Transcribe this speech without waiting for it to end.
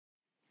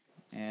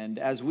And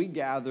as we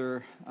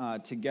gather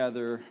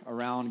together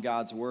around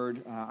God's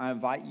Word, I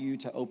invite you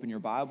to open your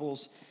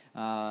Bibles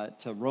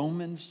to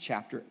Romans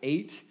chapter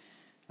 8.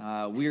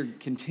 We are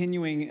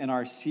continuing in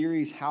our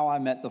series, How I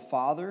Met the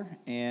Father,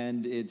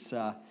 and it's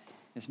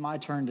my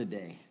turn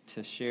today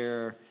to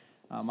share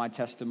my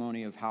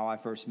testimony of how I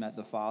first met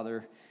the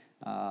Father.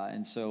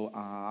 And so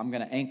I'm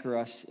going to anchor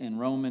us in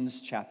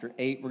Romans chapter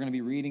 8. We're going to be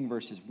reading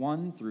verses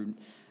 9 through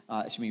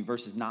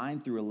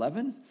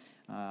 11.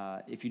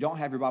 If you don't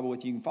have your Bible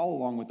with you, you can follow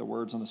along with the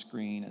words on the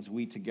screen as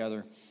we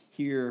together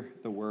hear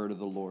the word of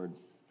the Lord.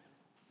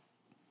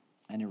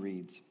 And it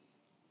reads,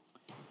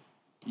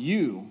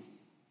 You,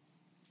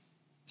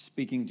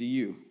 speaking to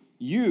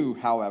you,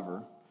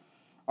 however,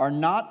 are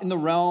not in the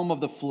realm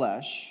of the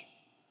flesh,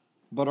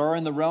 but are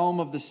in the realm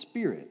of the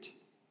Spirit.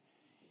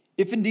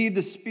 If indeed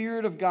the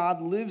Spirit of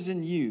God lives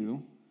in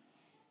you,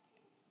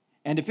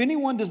 and if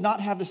anyone does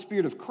not have the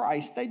Spirit of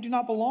Christ, they do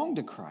not belong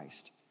to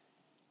Christ.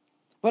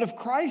 But if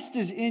Christ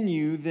is in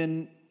you,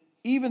 then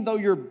even though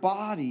your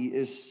body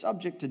is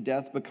subject to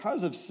death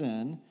because of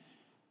sin,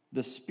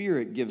 the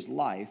Spirit gives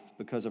life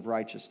because of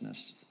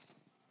righteousness.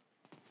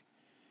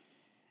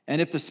 And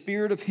if the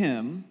Spirit of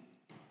Him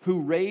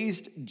who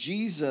raised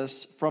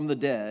Jesus from the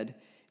dead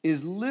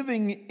is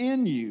living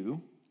in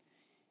you,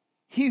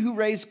 He who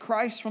raised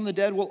Christ from the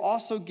dead will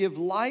also give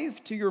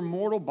life to your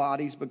mortal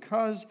bodies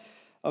because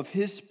of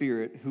His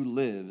Spirit who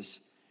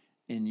lives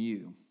in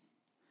you.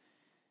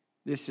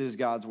 This is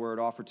God's word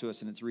offered to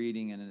us in its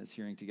reading and in its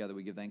hearing together.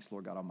 We give thanks,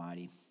 Lord God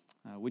Almighty.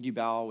 Would you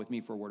bow with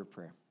me for a word of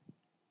prayer?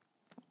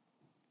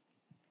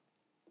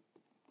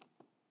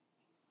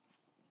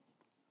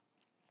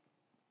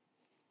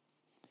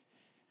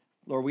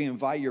 Lord, we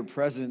invite your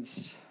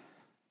presence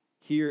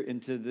here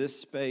into this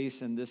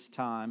space and this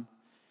time.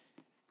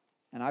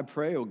 And I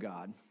pray, oh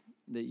God,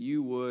 that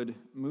you would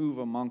move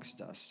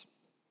amongst us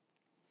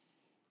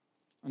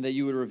and that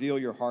you would reveal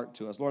your heart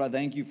to us. Lord, I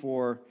thank you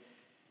for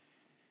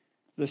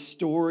the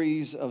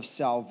stories of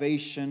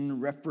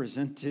salvation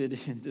represented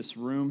in this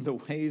room, the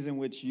ways in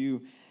which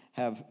you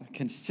have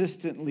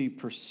consistently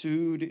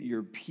pursued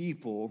your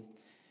people,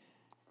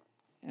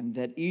 and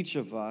that each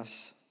of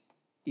us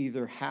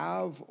either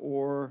have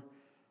or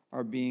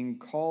are being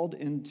called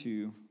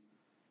into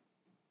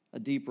a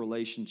deep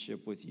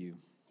relationship with you.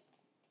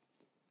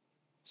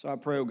 So I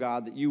pray, oh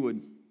God, that you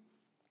would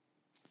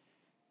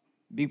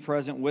be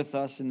present with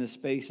us in this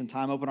space and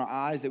time. Open our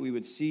eyes that we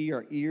would see,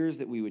 our ears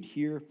that we would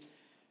hear.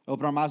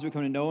 Open our minds that we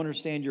come to know and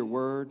understand your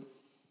word.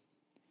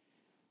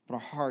 Open our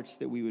hearts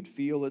that we would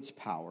feel its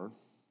power.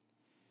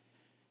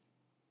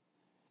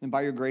 And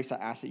by your grace, I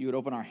ask that you would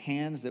open our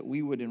hands that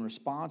we would, in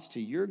response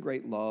to your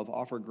great love,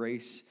 offer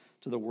grace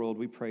to the world.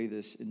 We pray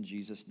this in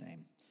Jesus'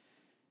 name.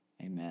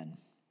 Amen.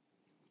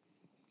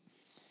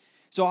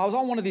 So I was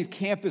on one of these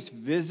campus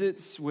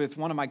visits with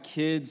one of my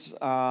kids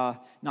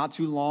not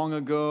too long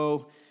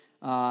ago,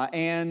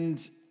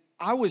 and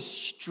I was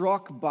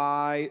struck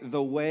by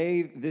the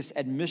way this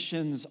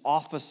admissions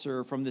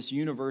officer from this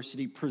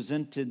university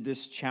presented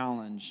this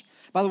challenge.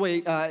 By the way,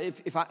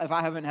 if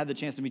I haven't had the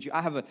chance to meet you,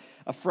 I have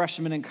a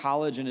freshman in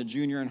college and a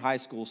junior in high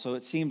school, so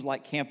it seems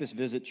like campus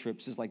visit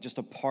trips is like just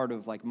a part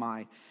of like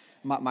my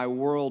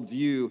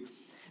worldview.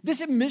 This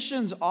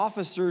admissions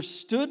officer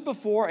stood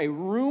before a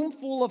room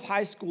full of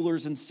high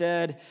schoolers and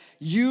said,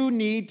 "You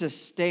need to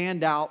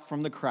stand out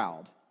from the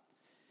crowd.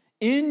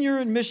 In your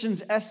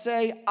admissions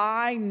essay,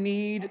 I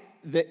need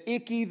the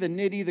icky, the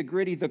nitty, the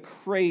gritty, the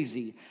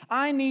crazy.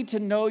 I need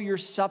to know your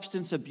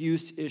substance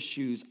abuse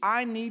issues.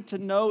 I need to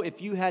know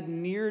if you had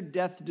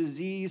near-death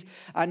disease.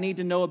 I need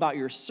to know about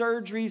your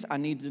surgeries. I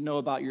need to know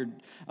about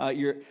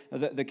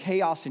the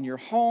chaos in your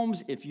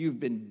homes. If you've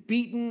been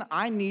beaten,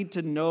 I need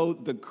to know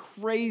the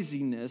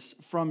craziness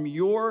from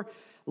your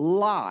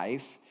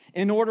life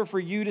in order for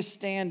you to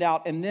stand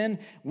out. And then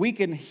we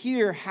can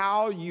hear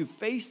how you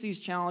face these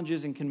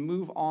challenges and can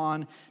move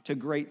on to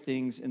great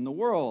things in the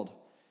world."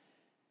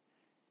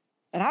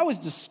 And I was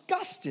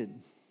disgusted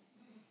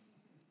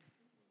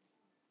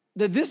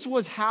that this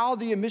was how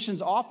the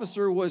admissions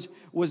officer was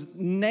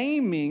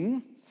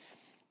naming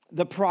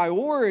the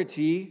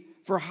priority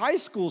for high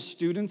school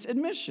students'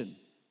 admission.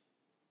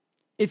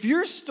 If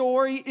your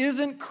story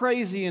isn't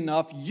crazy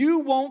enough, you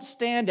won't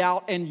stand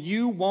out and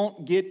you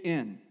won't get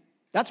in.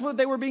 That's what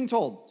they were being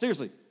told,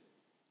 seriously.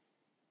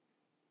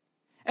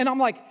 And I'm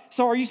like,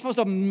 so are you supposed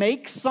to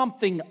make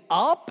something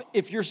up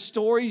if your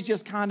story's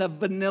just kind of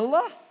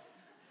vanilla?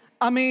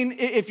 I mean,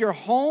 if your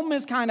home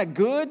is kind of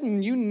good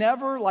and you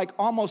never like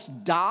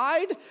almost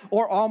died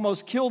or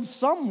almost killed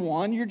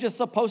someone, you're just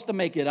supposed to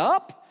make it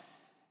up?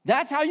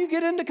 That's how you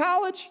get into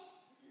college?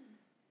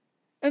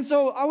 And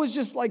so I was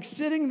just like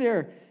sitting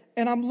there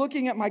and I'm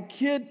looking at my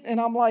kid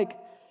and I'm like,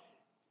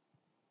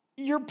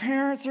 your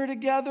parents are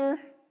together?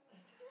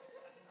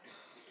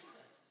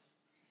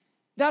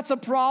 That's a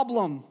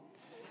problem.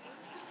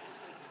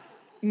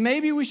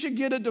 Maybe we should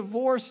get a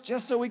divorce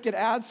just so we could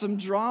add some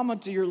drama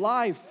to your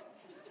life.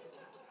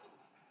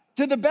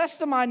 To the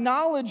best of my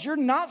knowledge, you're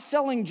not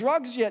selling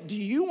drugs yet. Do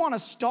you want to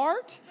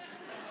start?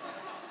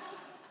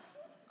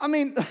 I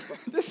mean,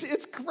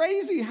 it's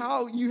crazy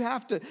how you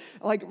have to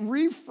like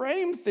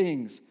reframe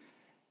things.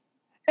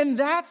 And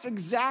that's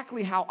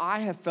exactly how I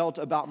have felt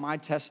about my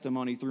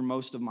testimony through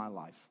most of my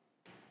life.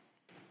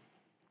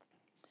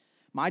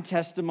 My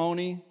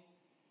testimony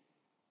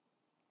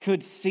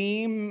could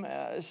seem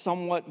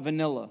somewhat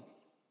vanilla,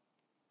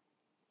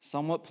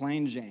 somewhat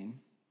plain Jane,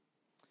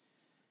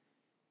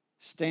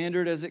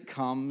 standard as it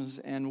comes,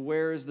 and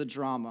where is the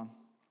drama?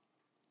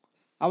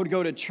 I would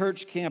go to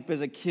church camp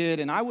as a kid,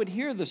 and I would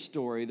hear the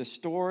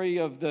story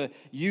of the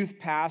youth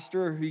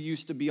pastor who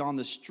used to be on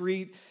the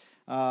street,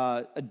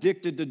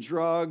 addicted to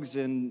drugs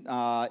and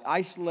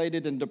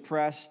isolated and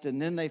depressed,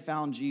 and then they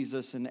found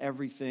Jesus and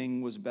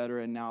everything was better,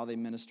 and now they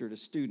minister to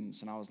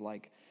students. And I was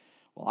like,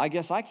 well, I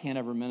guess I can't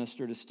ever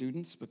minister to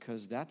students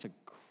because that's a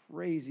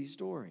crazy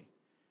story.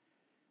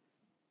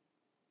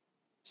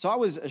 So I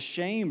was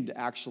ashamed,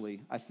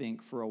 actually, I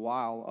think, for a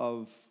while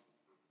of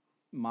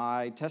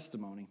my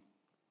testimony.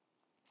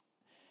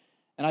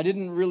 And I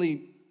didn't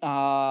really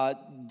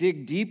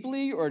dig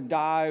deeply or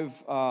dive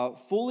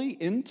fully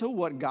into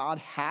what God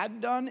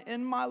had done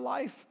in my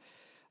life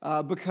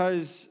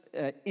because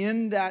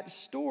in that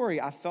story,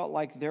 I felt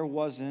like there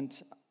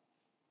wasn't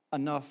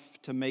enough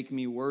to make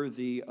me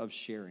worthy of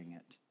sharing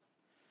it.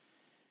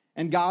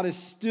 And God is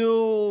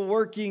still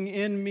working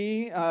in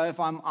me, if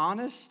I'm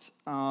honest,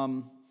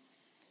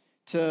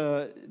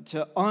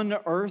 to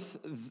unearth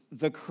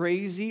the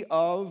crazy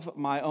of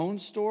my own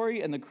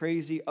story and the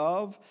crazy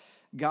of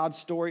God's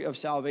story of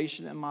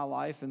salvation in my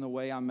life and the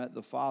way I met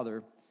the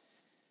Father.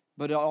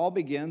 But it all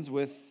begins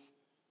with,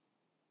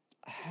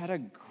 I had a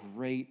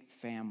great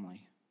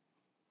family.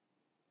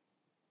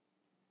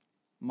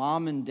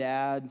 Mom and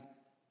dad,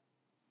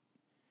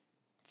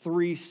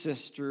 3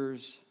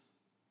 sisters.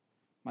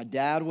 My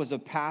dad was a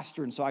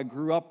pastor, and so I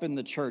grew up in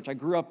the church. I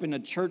grew up in a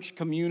church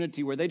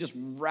community where they just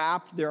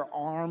wrapped their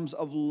arms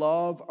of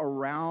love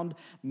around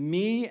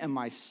me and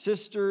my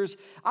sisters.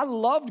 I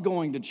loved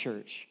going to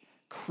church,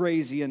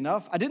 crazy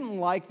enough. I didn't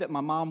like that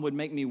my mom would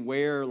make me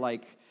wear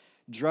like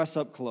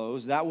dress-up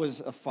clothes. That was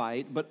a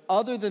fight. But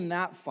other than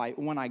that fight,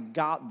 when I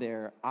got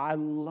there, I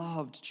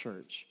loved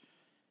church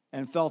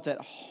and felt at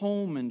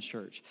home in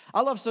church. I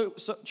loved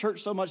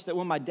church so much that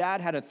when my dad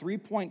had a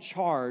 3-point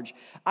charge,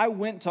 I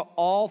went to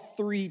all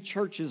 3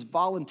 churches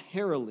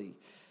voluntarily.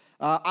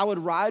 I would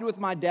ride with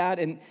my dad,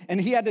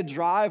 and he had to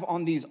drive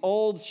on these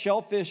old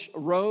shellfish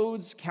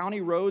roads,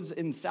 county roads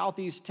in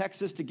southeast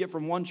Texas to get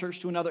from one church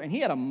to another. And he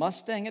had a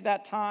Mustang at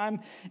that time,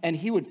 and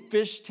he would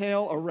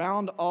fishtail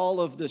around all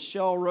of the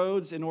shell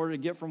roads in order to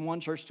get from one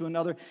church to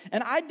another.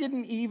 And I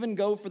didn't even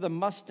go for the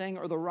Mustang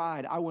or the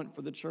ride. I went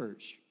for the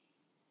church.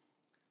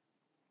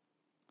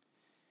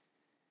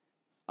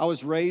 I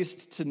was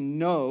raised to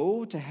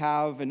know, to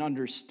have an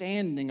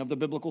understanding of the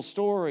biblical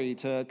story,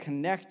 to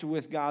connect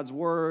with God's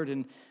word,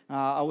 and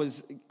I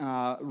was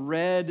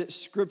read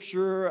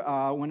scripture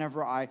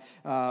whenever I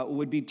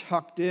would be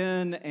tucked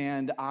in,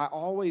 and I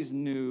always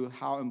knew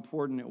how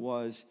important it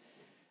was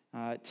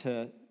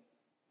to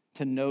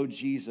know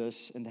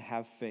Jesus and to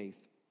have faith.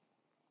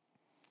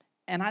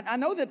 And I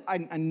know that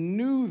I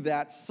knew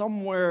that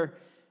somewhere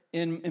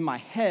in my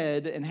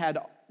head and had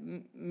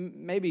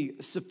maybe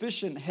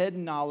sufficient head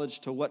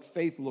knowledge to what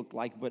faith looked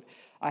like, but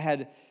I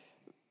had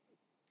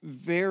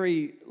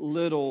very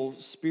little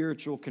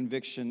spiritual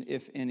conviction,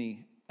 if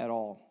any, at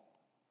all.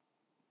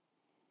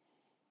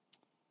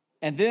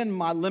 And then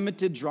my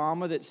limited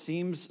drama that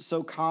seems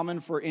so common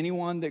for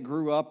anyone that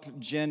grew up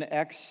Gen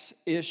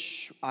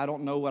X-ish. I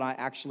don't know what I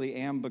actually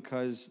am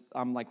because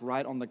I'm like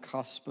right on the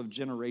cusp of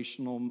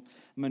generational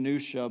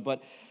minutia,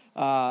 but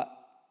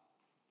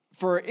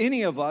for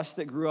any of us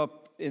that grew up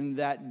in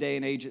that day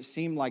and age, it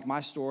seemed like my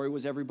story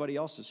was everybody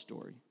else's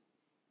story.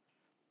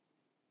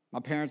 My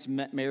parents'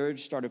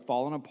 marriage started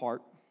falling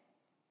apart.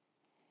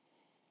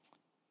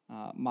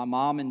 My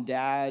mom and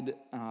dad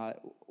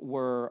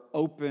were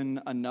open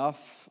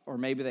enough, or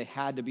maybe they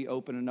had to be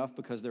open enough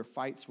because their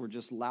fights were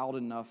just loud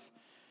enough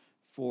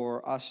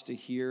for us to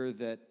hear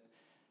that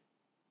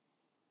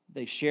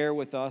they share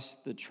with us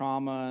the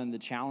trauma and the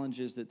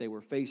challenges that they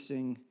were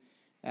facing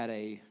at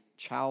a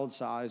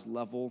child-sized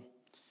level.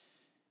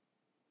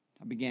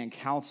 I began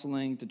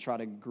counseling to try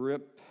to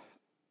grip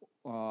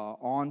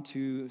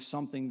onto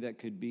something that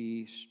could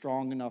be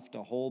strong enough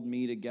to hold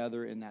me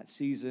together in that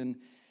season.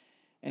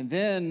 And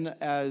then,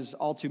 as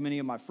all too many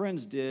of my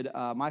friends did,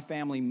 my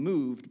family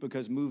moved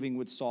because moving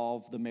would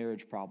solve the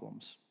marriage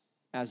problems,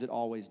 as it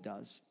always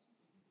does.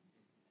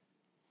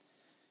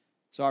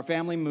 So our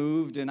family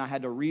moved, and I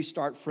had to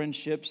restart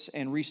friendships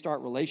and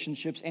restart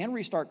relationships and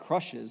restart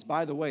crushes.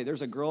 By the way,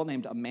 there's a girl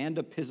named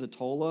Amanda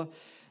Pizzatola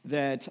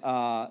that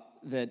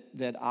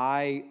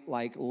I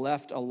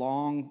left a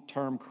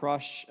long-term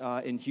crush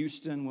in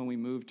Houston when we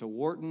moved to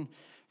Wharton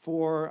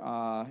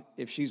for.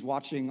 If she's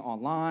watching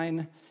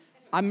online,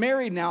 I'm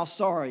married now.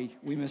 Sorry,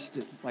 we missed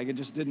it. It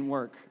just didn't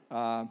work.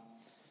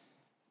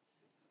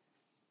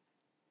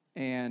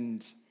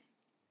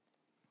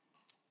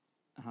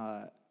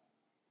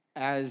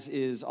 As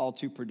is all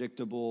too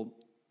predictable,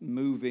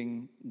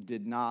 moving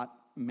did not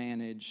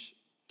manage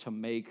to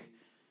make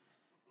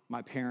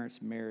my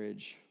parents'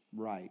 marriage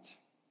right.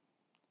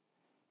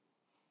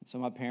 So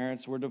my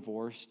parents were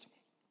divorced.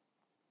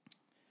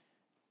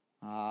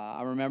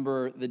 I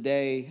remember the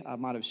day, I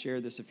might have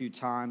shared this a few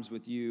times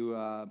with you,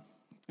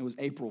 it was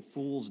April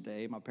Fool's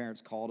Day. My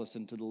parents called us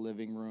into the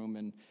living room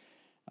and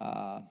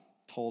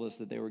told us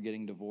that they were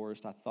getting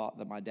divorced. I thought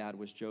that my dad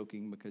was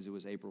joking because it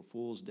was April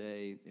Fool's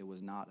Day. It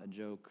was not a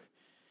joke.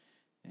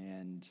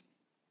 And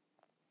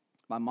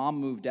my mom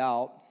moved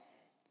out.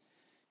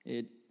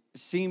 It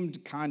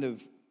seemed kind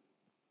of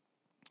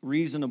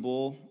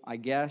reasonable, I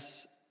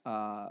guess,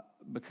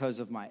 because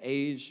of my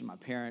age. My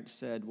parents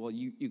said, well,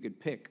 you could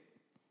pick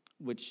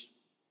which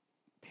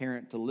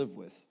parent to live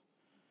with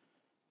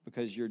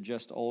because you're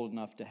just old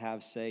enough to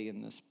have say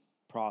in this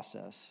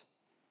process.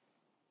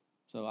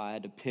 So I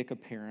had to pick a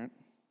parent.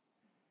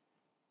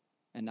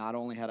 And not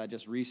only had I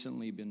just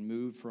recently been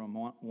moved from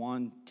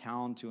one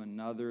town to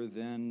another,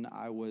 then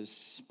I was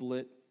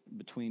split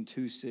between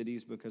two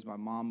cities because my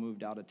mom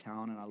moved out of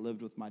town and I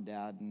lived with my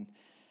dad, and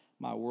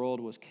my world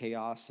was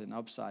chaos and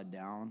upside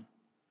down.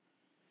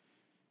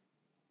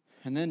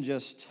 And then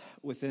just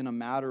within a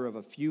matter of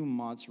a few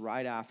months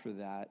right after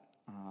that,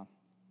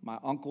 my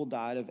uncle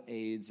died of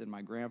AIDS and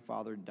my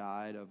grandfather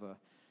died of a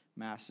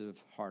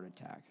massive heart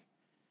attack.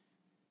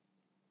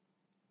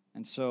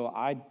 And so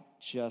I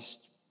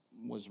just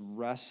was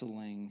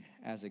wrestling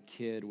as a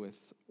kid with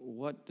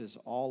what does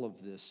all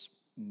of this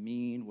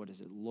mean? What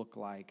does it look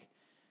like?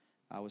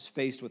 I was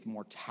faced with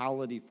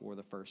mortality for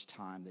the first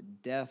time,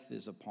 that death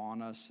is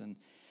upon us. And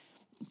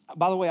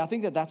by the way, I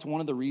think that that's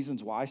one of the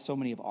reasons why so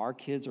many of our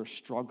kids are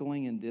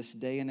struggling in this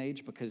day and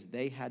age, because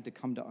they had to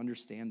come to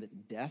understand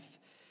that death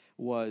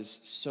was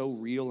so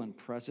real and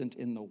present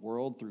in the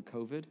world through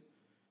COVID.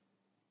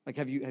 Like,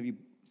 have you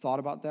thought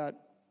about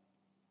that?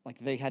 Like,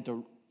 they had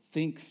to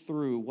think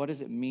through, what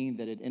does it mean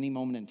that at any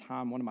moment in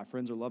time, one of my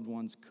friends or loved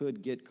ones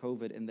could get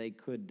COVID and they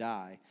could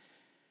die?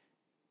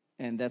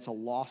 And that's a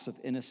loss of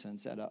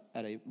innocence at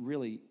a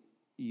really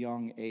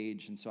young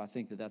age. And so I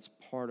think that that's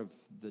part of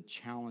the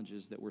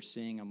challenges that we're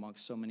seeing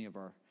amongst so many of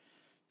our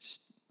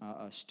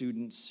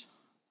students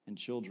and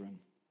children.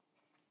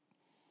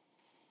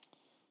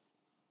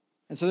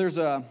 And so there's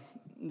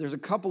a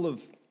couple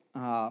of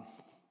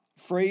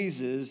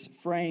frames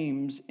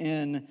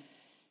in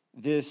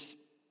this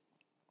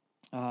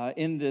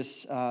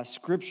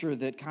scripture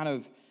that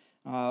kind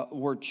of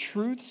were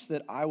truths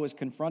that I was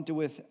confronted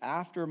with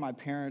after my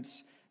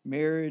parents'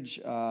 marriage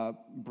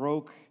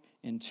broke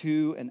in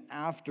two and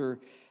after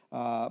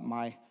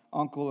my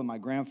uncle and my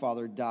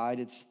grandfather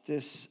died. It's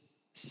this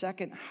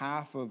second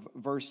half of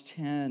verse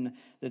 10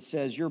 that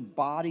says, your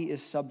body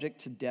is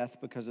subject to death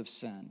because of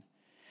sin.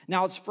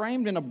 Now, it's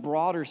framed in a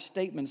broader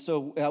statement,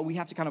 so we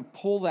have to kind of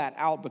pull that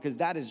out because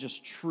that is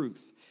just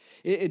truth.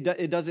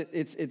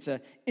 It's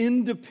an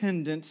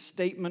independent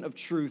statement of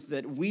truth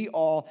that we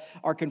all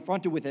are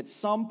confronted with at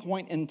some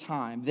point in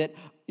time, that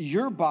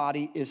your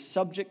body is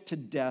subject to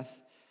death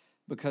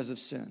because of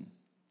sin.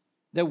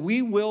 That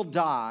we will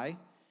die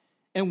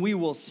and we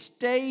will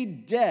stay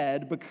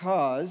dead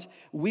because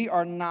we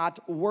are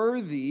not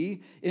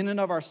worthy in and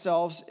of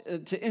ourselves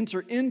to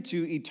enter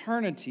into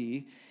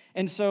eternity.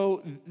 And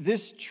so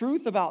this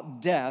truth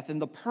about death and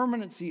the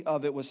permanency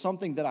of it was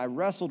something that I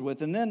wrestled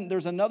with. And then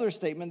there's another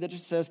statement that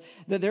just says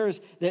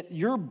that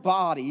your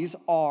bodies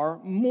are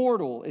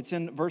mortal. It's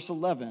in verse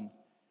 11.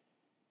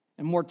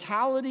 And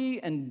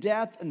mortality and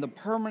death and the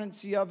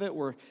permanency of it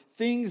were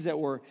things that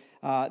were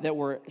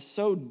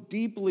so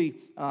deeply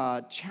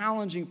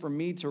challenging for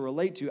me to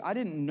relate to. I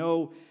didn't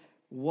know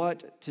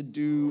what to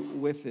do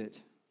with it.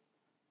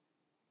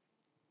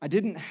 I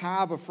didn't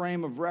have a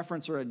frame of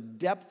reference or a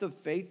depth of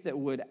faith that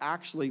would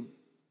actually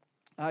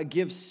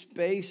give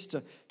space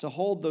to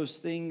hold those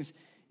things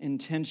in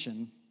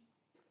tension.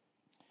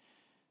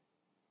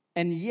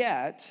 And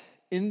yet,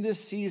 in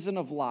this season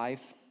of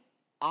life,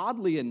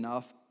 oddly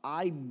enough,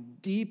 I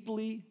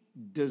deeply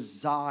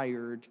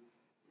desired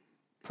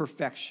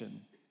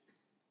perfection.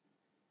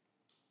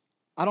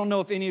 I don't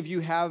know if any of you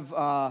have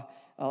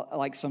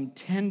like some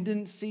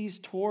tendencies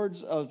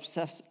towards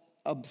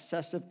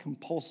obsessive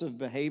compulsive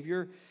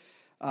behavior.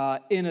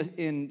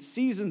 In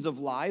seasons of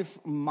life,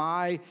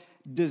 my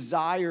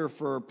desire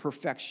for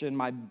perfection,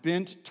 my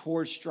bent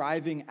towards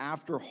striving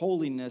after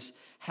holiness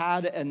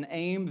had an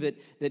aim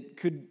that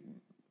could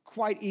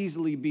quite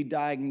easily be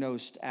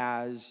diagnosed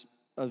as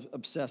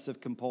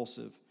obsessive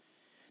compulsive.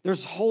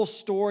 There's a whole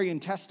story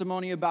and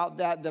testimony about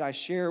that I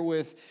share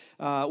with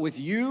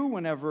you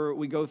whenever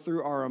we go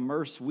through our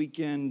Immerse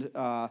weekend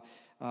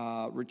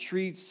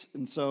retreats.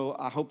 And so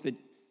I hope that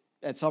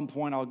at some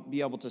point I'll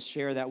be able to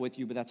share that with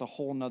you, but that's a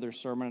whole nother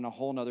sermon and a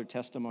whole nother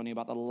testimony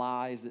about the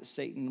lies that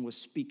Satan was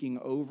speaking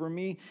over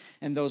me,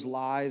 and those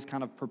lies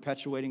kind of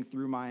perpetuating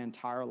through my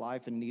entire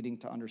life and needing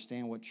to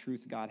understand what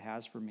truth God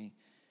has for me.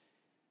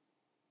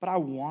 But I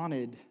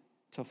wanted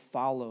to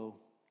follow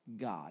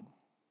God.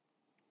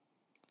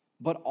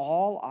 But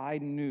all I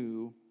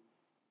knew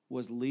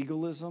was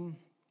legalism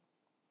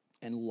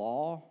and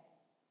law,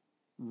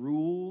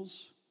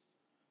 rules,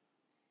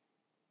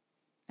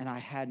 and I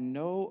had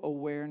no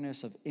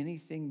awareness of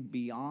anything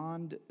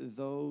beyond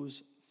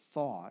those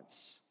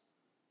thoughts,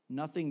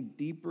 nothing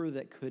deeper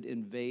that could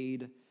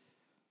invade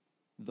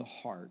the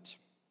heart.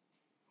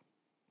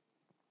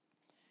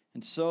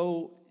 And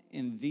so,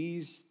 in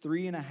these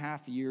 3.5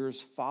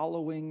 years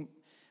following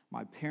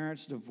my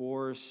parents'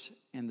 divorce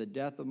and the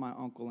death of my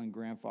uncle and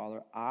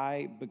grandfather,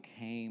 I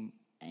became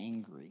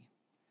angry.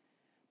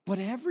 But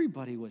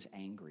everybody was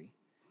angry.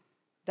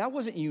 That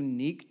wasn't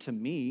unique to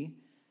me.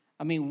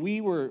 I mean, we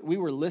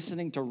were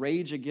listening to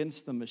Rage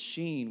Against the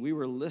Machine. We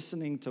were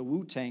listening to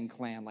Wu-Tang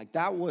Clan.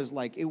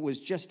 It was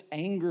just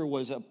anger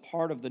was a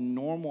part of the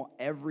normal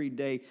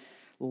everyday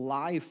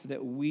life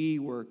that we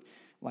were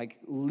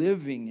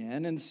living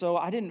in. And so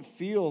I didn't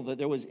feel that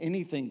there was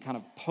anything kind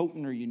of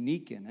potent or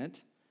unique in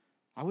it.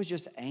 I was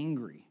just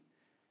angry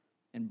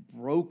and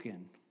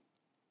broken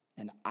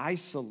and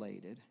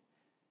isolated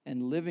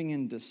and living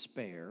in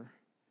despair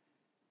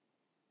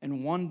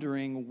and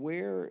wondering,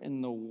 where in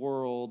the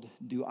world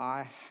do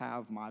I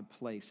have my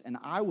place? And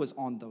I was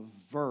on the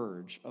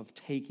verge of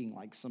taking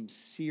some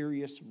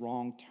serious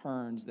wrong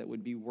turns that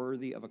would be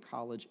worthy of a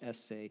college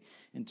essay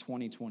in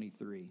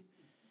 2023.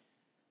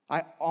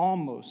 I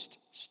almost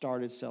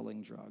started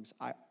selling drugs.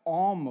 I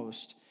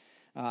almost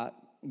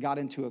got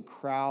into a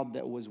crowd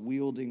that was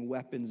wielding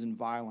weapons and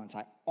violence.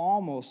 I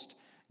almost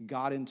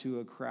got into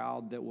a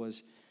crowd that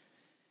was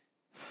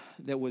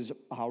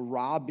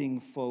robbing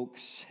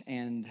folks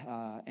and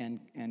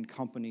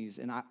companies.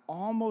 And I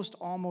almost,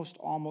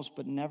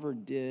 but never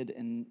did,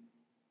 and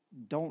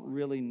don't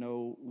really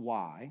know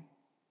why.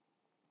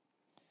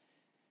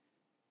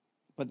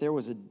 But there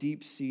was a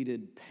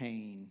deep-seated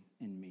pain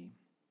in me.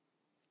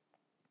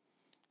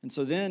 And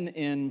so then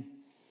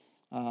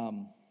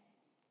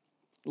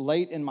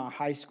late in my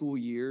high school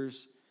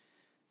years,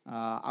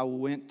 I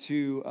went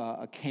to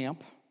a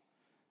camp.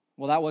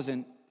 Well, that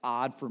wasn't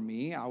odd for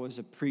me. I was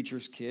a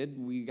preacher's kid.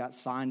 We got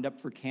signed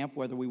up for camp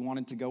whether we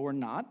wanted to go or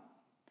not.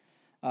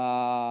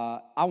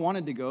 I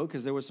wanted to go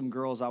because there were some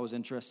girls I was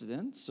interested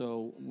in,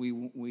 so we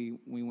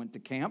went to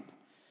camp.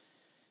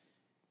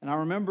 And I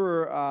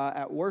remember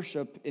at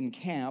worship in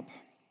camp,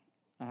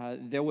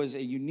 there was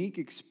a unique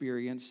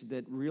experience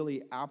that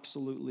really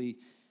absolutely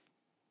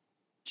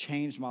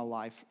changed my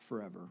life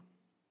forever.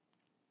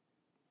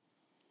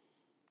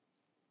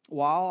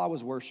 While I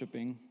was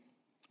worshiping,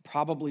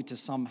 probably to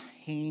some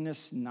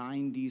heinous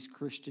 90s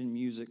Christian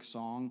music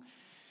song,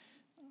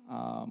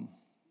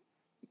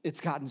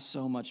 it's gotten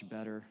so much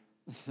better.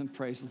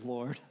 Praise the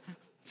Lord.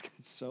 It's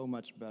gotten so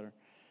much better.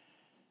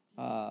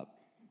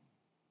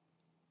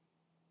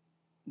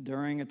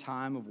 During a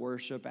time of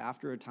worship,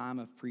 after a time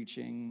of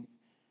preaching,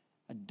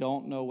 I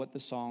don't know what the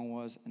song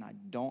was, and I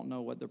don't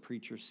know what the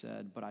preacher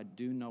said, but I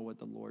do know what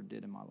the Lord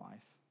did in my life.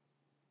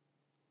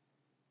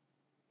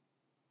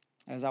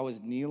 As I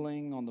was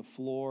kneeling on the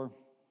floor,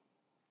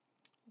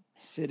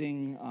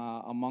 sitting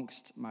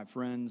amongst my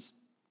friends,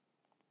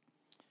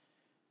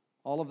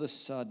 all of a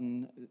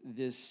sudden,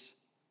 this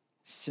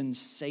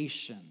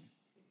sensation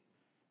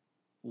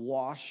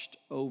washed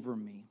over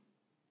me.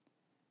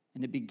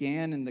 And it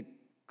began in the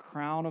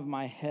crown of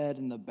my head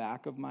and the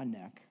back of my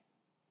neck.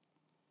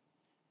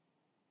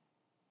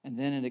 And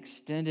then it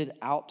extended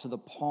out to the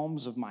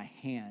palms of my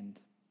hand,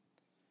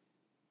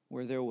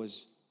 where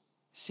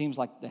seems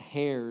like the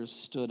hairs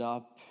stood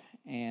up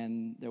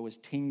and there was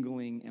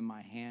tingling in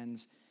my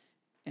hands.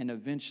 And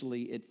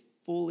eventually it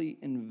fully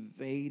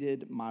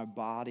invaded my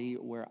body,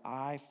 where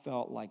I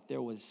felt like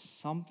there was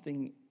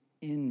something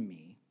in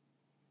me,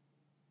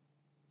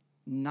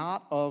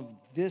 not of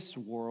this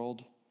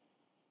world,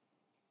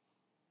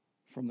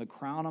 from the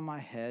crown of my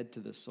head to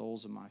the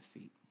soles of my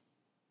feet.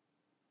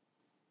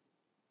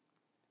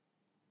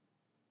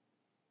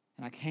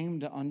 And I came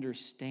to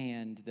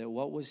understand that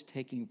what was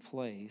taking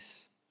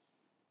place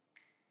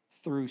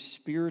through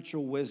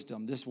spiritual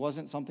wisdom, this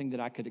wasn't something that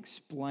I could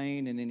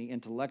explain in any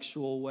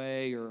intellectual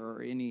way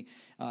or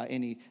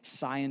any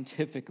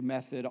scientific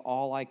method.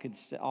 All I could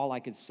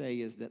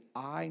say is that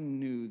I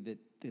knew that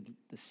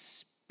the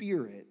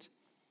Spirit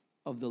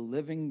of the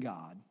living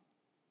God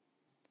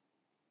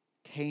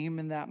came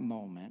in that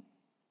moment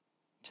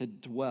to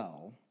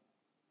dwell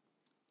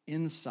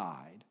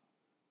inside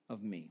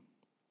of me.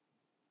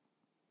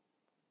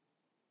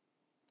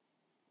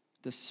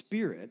 The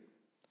Spirit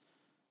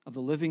of the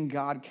living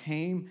God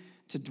came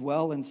to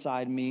dwell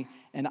inside me,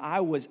 and I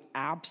was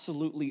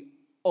absolutely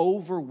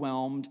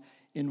overwhelmed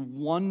in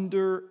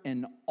wonder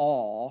and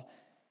awe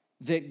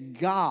that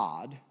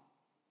God,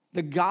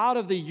 the God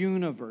of the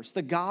universe,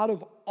 the God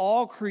of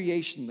all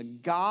creation, the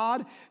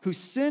God who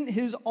sent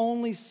his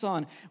only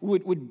Son,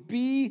 would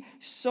be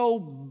so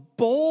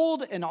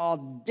bold and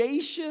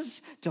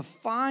audacious to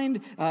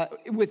find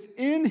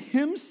within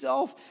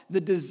himself the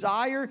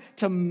desire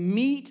to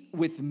meet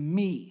with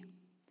me,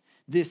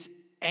 this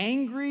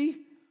angry,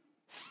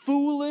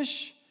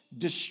 foolish,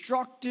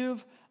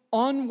 destructive,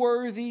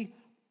 unworthy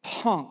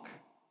punk.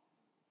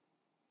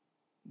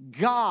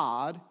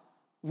 God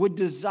would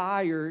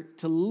desire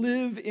to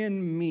live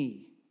in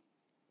me.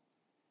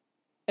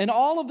 And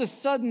all of a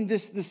sudden,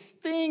 this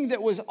thing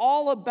that was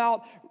all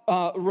about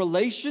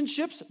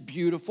relationships,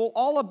 beautiful,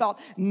 all about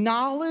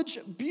knowledge,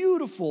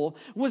 beautiful,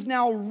 was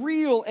now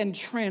real and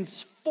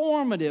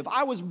transformative.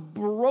 I was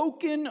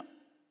broken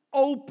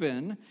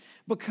open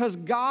because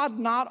God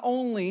not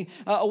only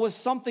was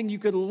something you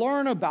could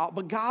learn about,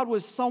 but God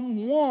was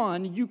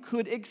someone you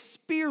could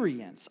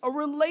experience a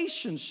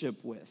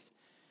relationship with.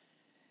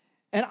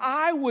 And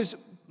I was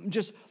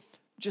just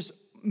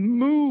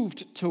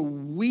moved to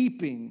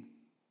weeping.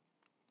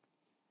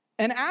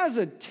 And as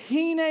a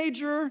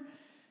teenager,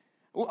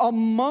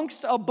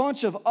 amongst a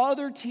bunch of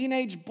other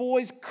teenage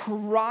boys,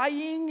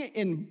 crying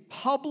in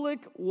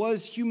public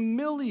was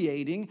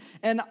humiliating,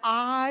 and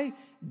I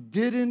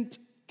didn't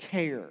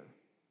care.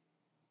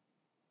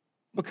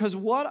 Because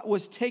what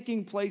was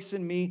taking place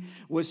in me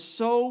was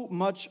so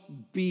much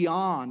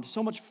beyond,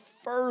 so much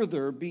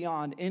further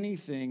beyond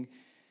anything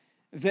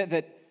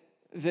that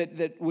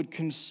would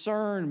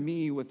concern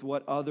me with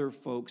what other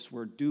folks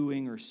were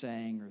doing or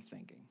saying or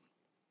thinking.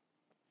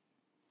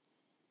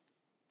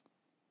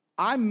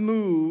 I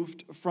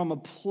moved from a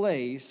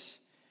place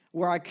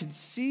where I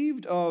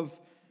conceived of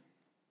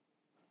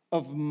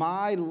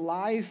my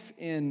life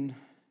in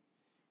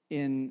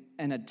an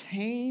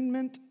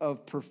attainment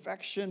of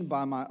perfection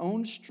by my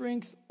own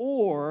strength,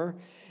 or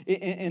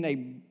in a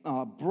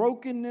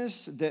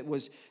brokenness that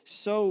was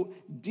so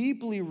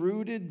deeply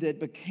rooted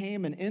that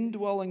became an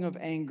indwelling of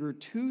anger,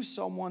 to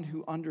someone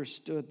who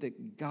understood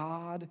that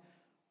God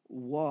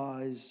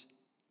was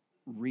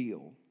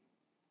real.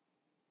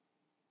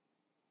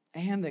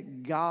 And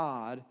that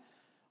God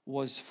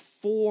was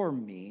for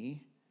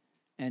me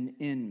and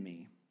in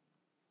me.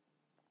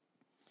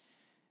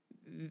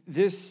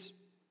 This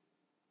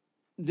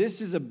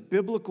is a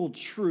biblical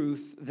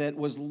truth that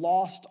was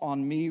lost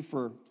on me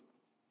for,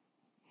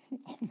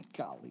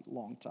 golly,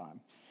 long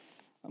time.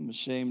 I'm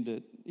ashamed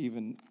to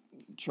even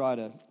try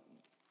to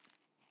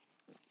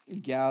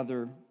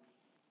gather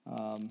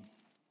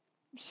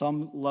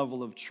some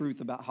level of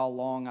truth about how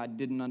long I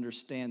didn't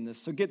understand this.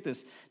 So get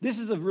this. This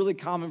is a really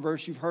common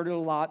verse. You've heard it a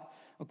lot.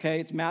 Okay,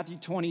 it's Matthew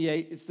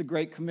 28. It's the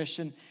Great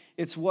Commission.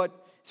 It's what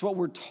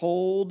we're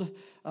told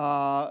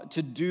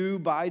to do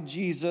by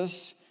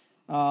Jesus.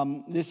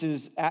 This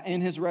is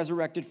in his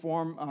resurrected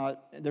form.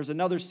 There's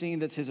another scene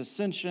that's his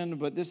ascension,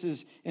 but this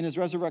is in his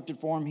resurrected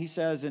form. He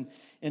says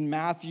in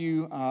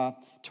Matthew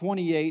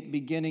 28,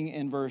 beginning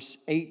in verse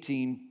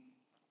 18,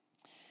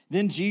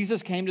 "Then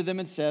Jesus came to them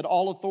and said,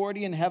 'All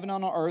authority in heaven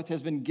and on earth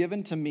has been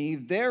given to me.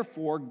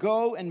 Therefore,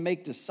 go and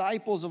make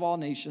disciples of all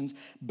nations,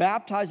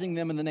 baptizing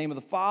them in the name of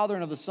the Father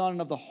and of the Son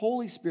and of the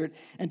Holy Spirit,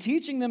 and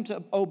teaching them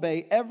to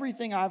obey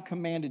everything I have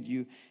commanded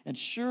you. And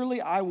surely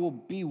I will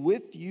be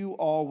with you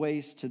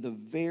always to the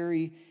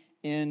very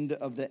end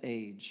of the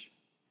age.'"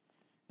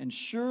 And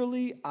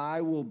surely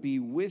I will be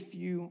with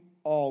you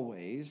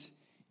always,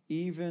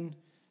 even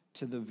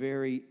to the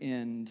very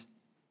end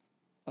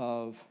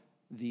of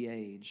the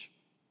age.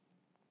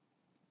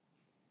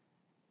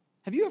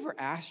 Have you ever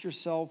asked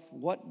yourself,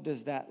 what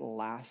does that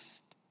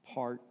last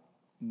part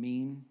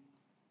mean?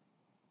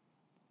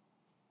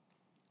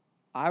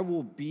 I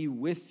will be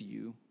with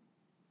you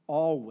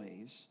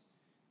always,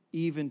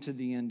 even to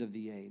the end of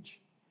the age.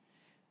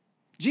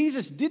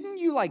 Jesus, didn't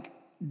you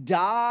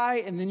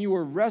die and then you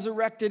were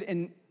resurrected,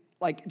 and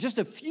just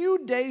a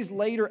few days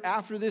later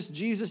after this,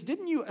 Jesus,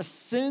 didn't you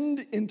ascend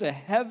into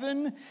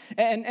heaven?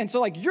 And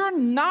so you're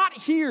not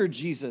here,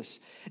 Jesus.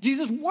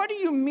 Jesus, what do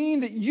you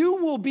mean that you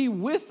will be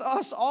with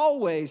us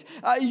always?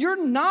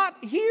 You're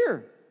not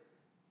here.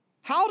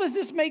 How does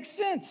this make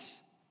sense?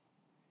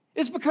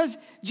 It's because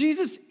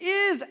Jesus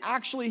is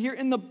actually here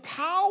in the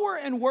power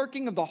and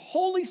working of the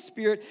Holy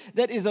Spirit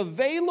that is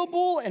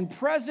available and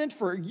present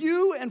for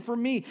you and for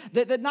me.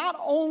 That not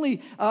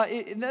only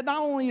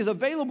is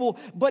available,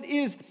 but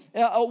is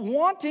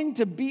wanting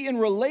to be in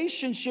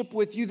relationship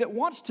with you, that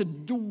wants to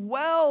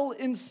dwell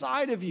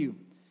inside of you.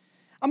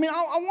 I mean,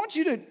 I want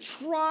you to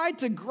try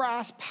to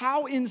grasp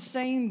how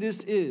insane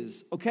this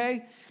is,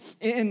 okay?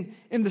 In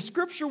the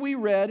scripture we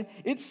read,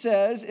 it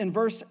says in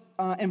verse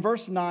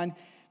 9,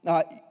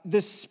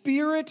 the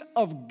Spirit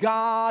of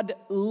God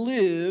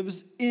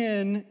lives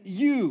in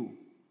you.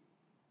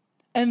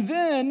 And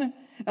then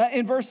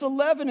in verse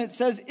 11 it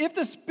says, if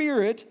the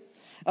Spirit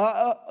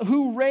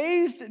who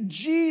raised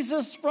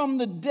Jesus from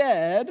the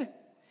dead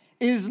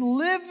is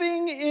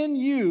living in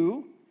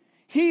you,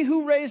 he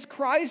who raised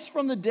Christ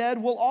from the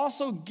dead will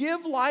also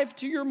give life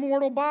to your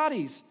mortal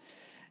bodies.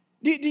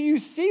 Do you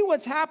see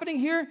what's happening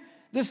here?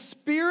 The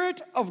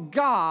Spirit of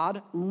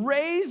God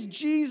raised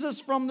Jesus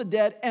from the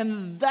dead,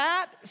 and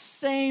that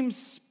same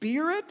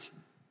Spirit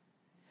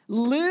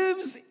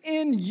lives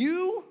in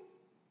you.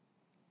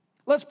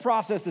 Let's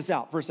process this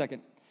out for a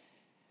second.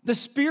 The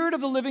Spirit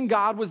of the living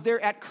God was there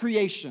at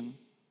creation,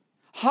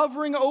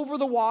 hovering over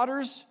the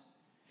waters.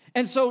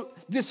 And so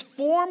this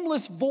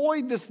formless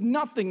void, this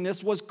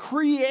nothingness, was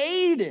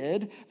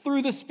created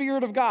through the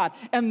Spirit of God,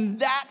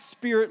 and that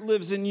Spirit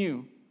lives in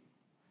you.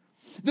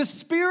 The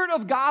Spirit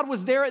of God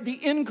was there at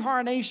the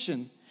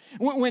incarnation.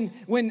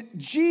 When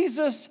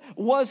Jesus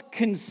was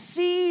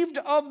conceived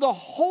of the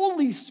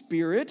Holy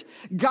Spirit,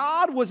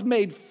 God was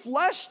made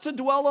flesh to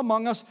dwell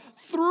among us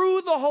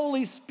through the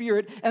Holy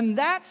Spirit. And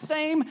that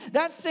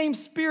same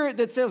Spirit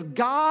that says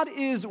God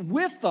is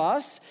with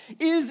us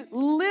is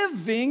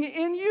living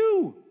in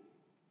you.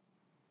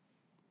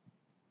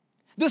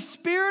 The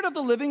Spirit of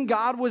the living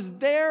God was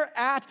there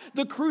at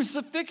the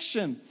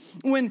crucifixion.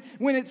 When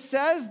it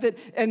says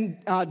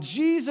that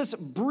Jesus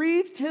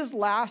breathed his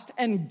last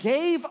and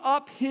gave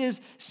up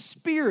his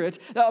spirit,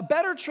 a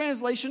better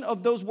translation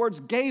of those words,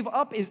 gave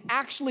up, is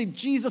actually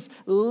Jesus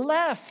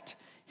left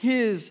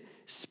his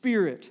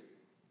spirit.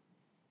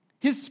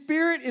 His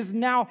Spirit is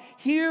now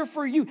here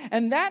for you.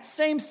 And that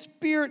same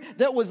Spirit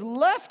that was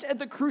left at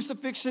the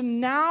crucifixion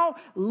now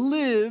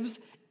lives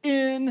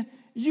in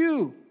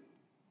you.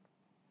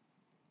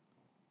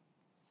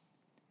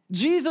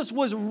 Jesus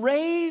was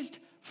raised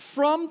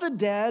from the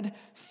dead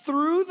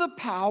through the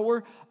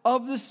power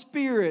of the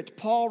Spirit,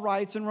 Paul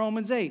writes in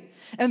Romans 8.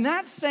 And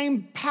that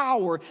same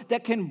power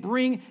that can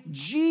bring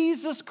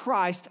Jesus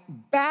Christ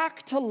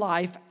back to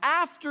life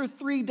after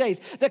 3 days,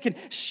 that can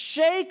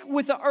shake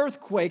with the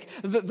earthquake,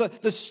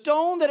 the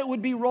stone that it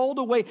would be rolled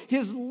away,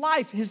 his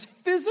life, his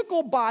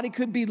physical body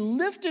could be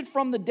lifted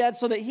from the dead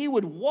so that he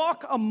would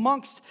walk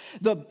amongst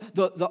the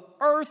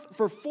earth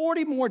for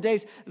 40 more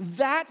days.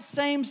 That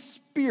same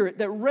Spirit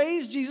that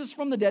raised Jesus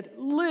from the dead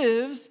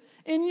lives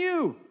in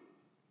you.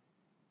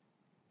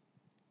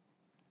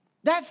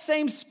 That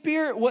same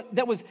Spirit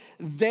that was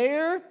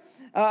there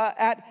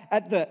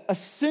at the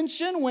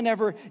ascension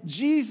whenever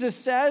Jesus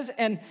says,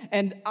 and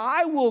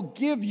I will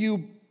give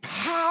you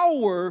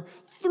power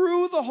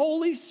through the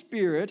Holy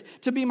Spirit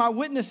to be my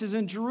witnesses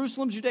in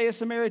Jerusalem, Judea,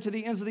 Samaria, to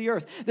the ends of the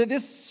earth. That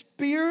this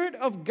Spirit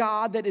of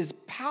God that is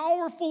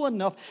powerful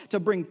enough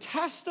to bring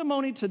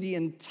testimony to the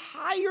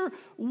entire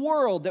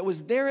world that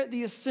was there at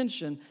the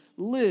ascension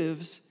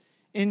lives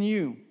in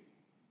you.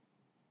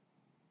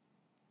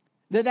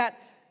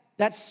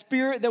 That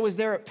Spirit that was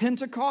there at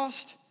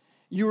Pentecost,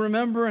 you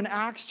remember in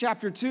Acts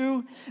chapter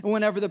 2,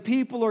 whenever the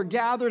people are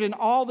gathered and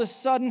all of a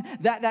sudden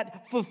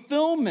that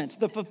fulfillment,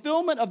 the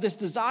fulfillment of this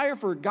desire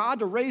for God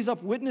to raise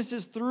up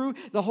witnesses through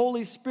the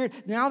Holy Spirit,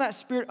 now that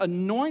Spirit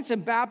anoints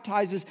and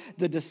baptizes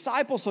the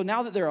disciples, so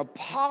now that they're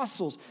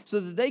apostles, so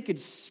that they could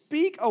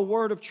speak a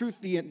word of truth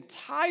to the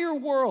entire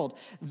world.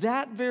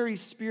 That very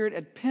Spirit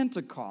at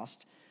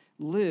Pentecost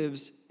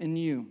lives in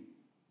you.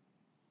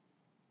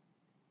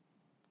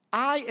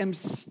 I am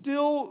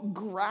still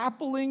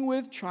grappling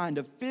with, trying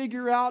to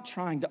figure out,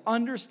 trying to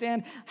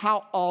understand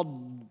how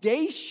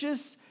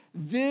audacious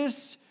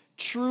this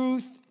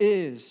truth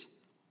is.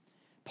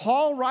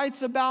 Paul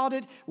writes about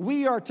it.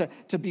 We are to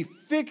be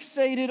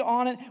fixated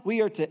on it.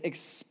 We are to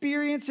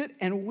experience it.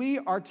 And we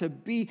are to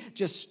be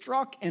just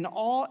struck in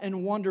awe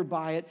and wonder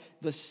by it.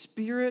 The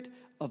Spirit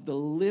of the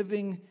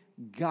living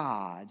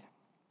God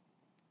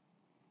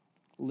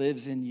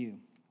lives in you.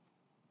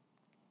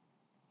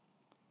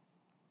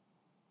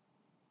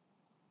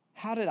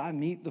 How did I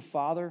meet the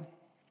Father?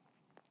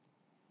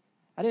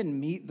 I didn't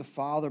meet the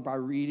Father by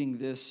reading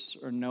this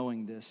or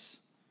knowing this,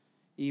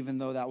 even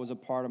though that was a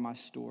part of my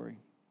story.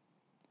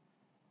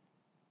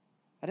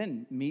 I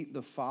didn't meet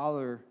the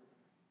Father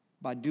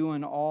by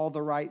doing all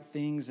the right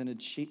things and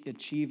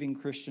achieving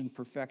Christian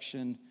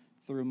perfection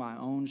through my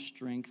own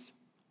strength,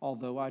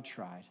 although I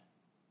tried.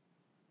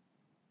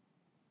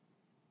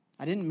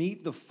 I didn't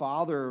meet the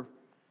Father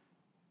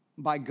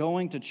by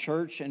going to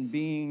church and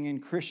being in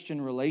Christian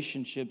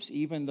relationships,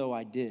 even though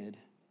I did.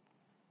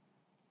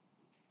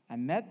 I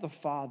met the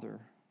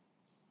Father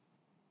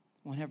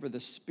whenever the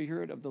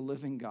Spirit of the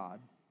living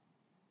God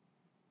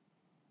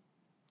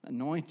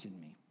anointed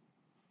me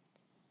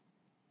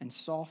and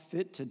saw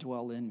fit to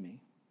dwell in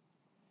me.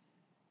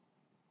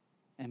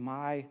 And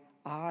my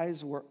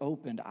eyes were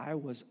opened. I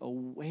was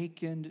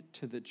awakened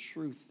to the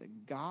truth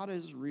that God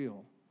is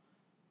real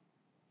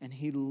and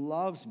He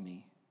loves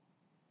me.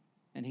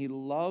 And He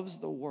loves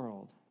the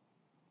world,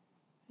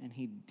 and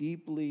He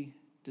deeply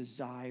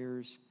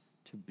desires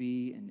to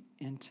be in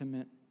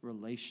intimate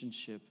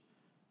relationship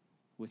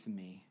with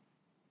me,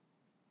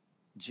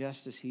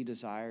 just as He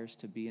desires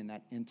to be in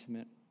that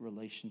intimate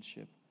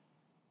relationship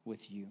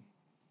with you.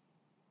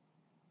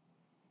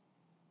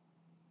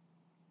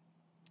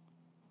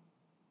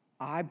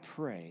 I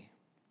pray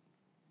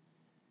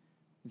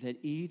that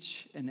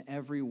each and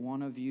every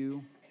one of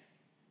you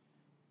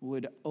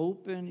would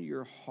open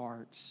your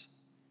hearts.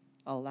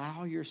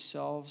 Allow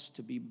yourselves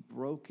to be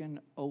broken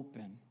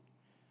open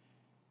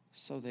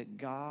so that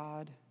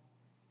God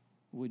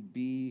would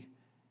be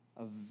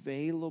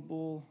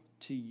available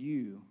to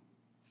you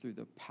through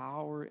the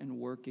power and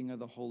working of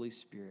the Holy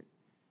Spirit,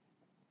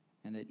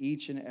 and that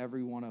each and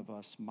every one of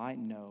us might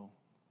know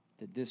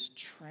that this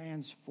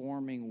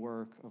transforming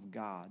work of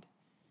God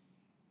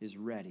is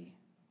ready,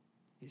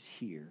 is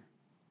here,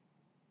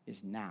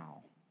 is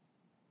now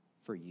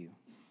for you.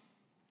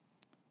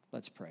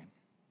 Let's pray.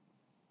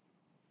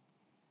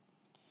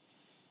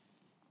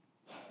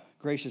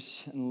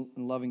 Gracious and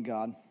loving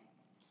God,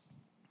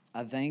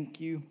 I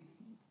thank you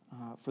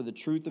for the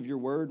truth of your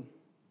word,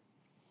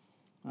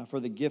 for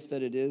the gift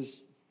that it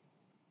is,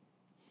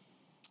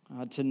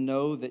 to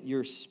know that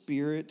your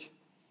Spirit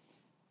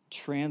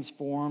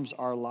transforms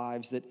our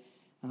lives, that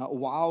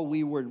while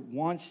we were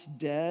once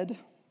dead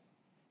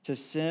to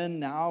sin,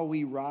 now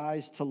we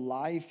rise to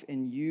life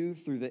in you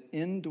through the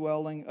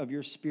indwelling of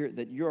your Spirit,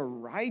 that your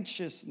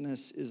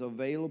righteousness is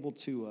available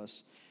to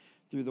us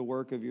through the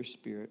work of your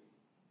Spirit.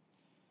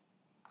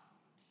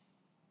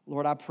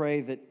 Lord, I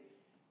pray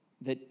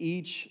that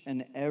each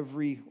and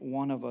every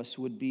one of us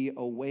would be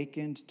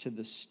awakened to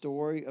the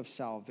story of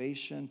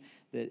salvation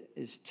that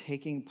is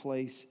taking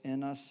place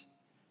in us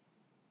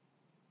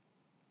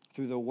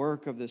through the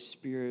work of the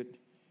Spirit,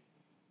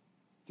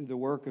 through the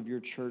work of your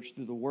church,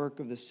 through the work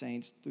of the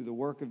saints, through the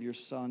work of your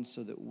Son,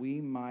 so that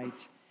we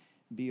might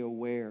be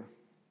aware.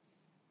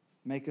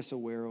 Make us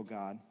aware, O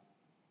God,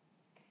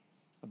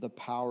 of the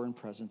power and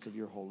presence of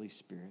your Holy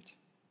Spirit.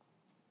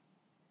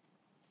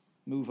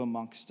 Move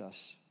amongst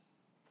us.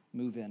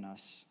 Move in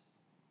us.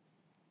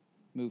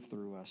 Move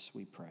through us,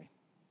 we pray.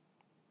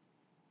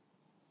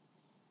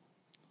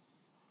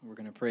 We're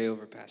going to pray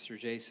over Pastor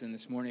Jason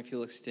this morning. If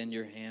you'll extend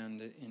your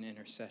hand in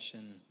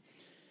intercession.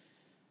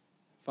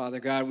 Father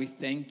God, we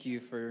thank you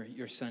for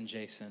your son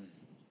Jason.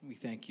 We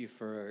thank you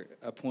for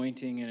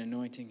appointing and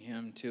anointing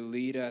him to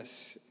lead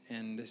us.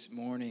 And this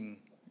morning,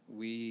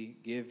 we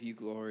give you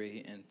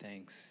glory and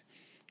thanks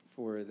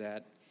for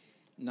that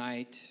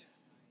night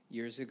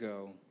years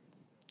ago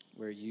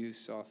where you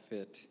saw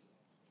fit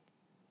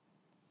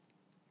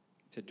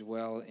to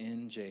dwell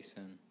in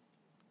Jason.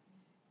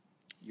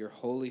 Your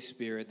Holy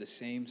Spirit, the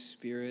same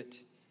Spirit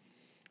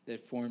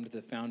that formed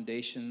the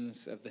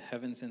foundations of the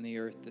heavens and the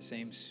earth, the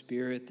same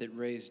Spirit that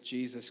raised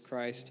Jesus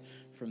Christ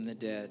from the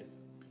dead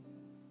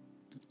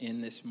in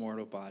this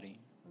mortal body.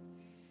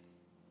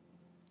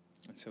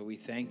 And so we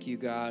thank you,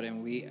 God,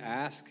 and we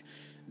ask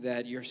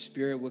that your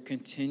Spirit will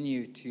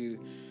continue to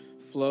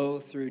flow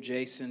through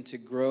Jason, to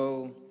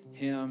grow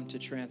him, to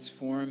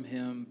transform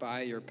him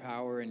by your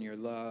power and your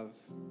love,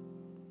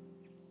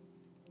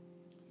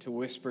 to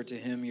whisper to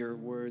him your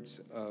words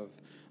of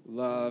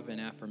love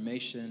and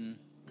affirmation,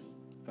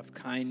 of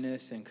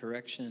kindness and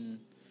correction,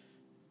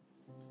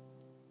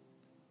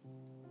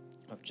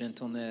 of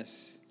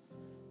gentleness,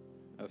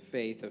 of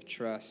faith, of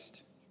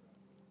trust,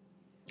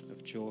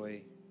 of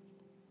joy.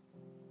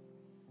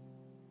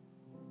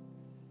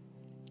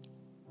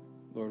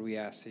 Lord, we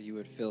ask that you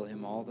would fill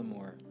him all the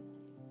more.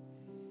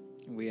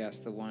 We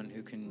ask the one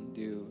who can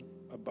do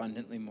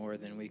abundantly more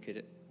than we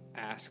could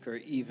ask or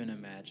even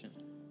imagine.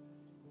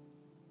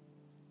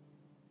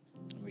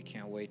 And we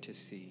can't wait to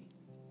see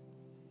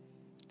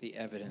the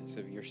evidence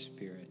of your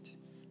Spirit.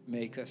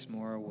 Make us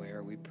more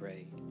aware, we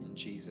pray, in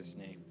Jesus'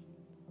 name.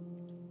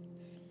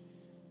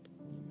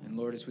 And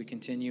Lord, as we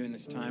continue in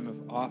this time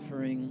of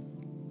offering,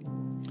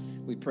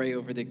 we pray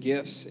over the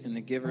gifts and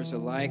the givers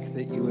alike,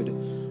 that you would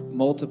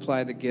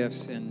multiply the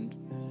gifts and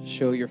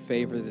show your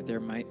favor, that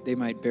they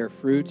might bear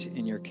fruit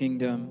in your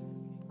kingdom.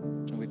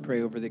 And we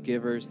pray over the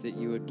givers that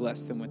you would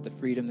bless them with the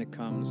freedom that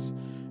comes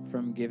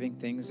from giving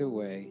things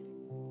away.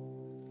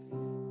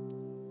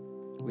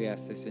 We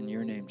ask this in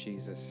your name,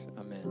 Jesus.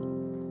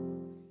 Amen.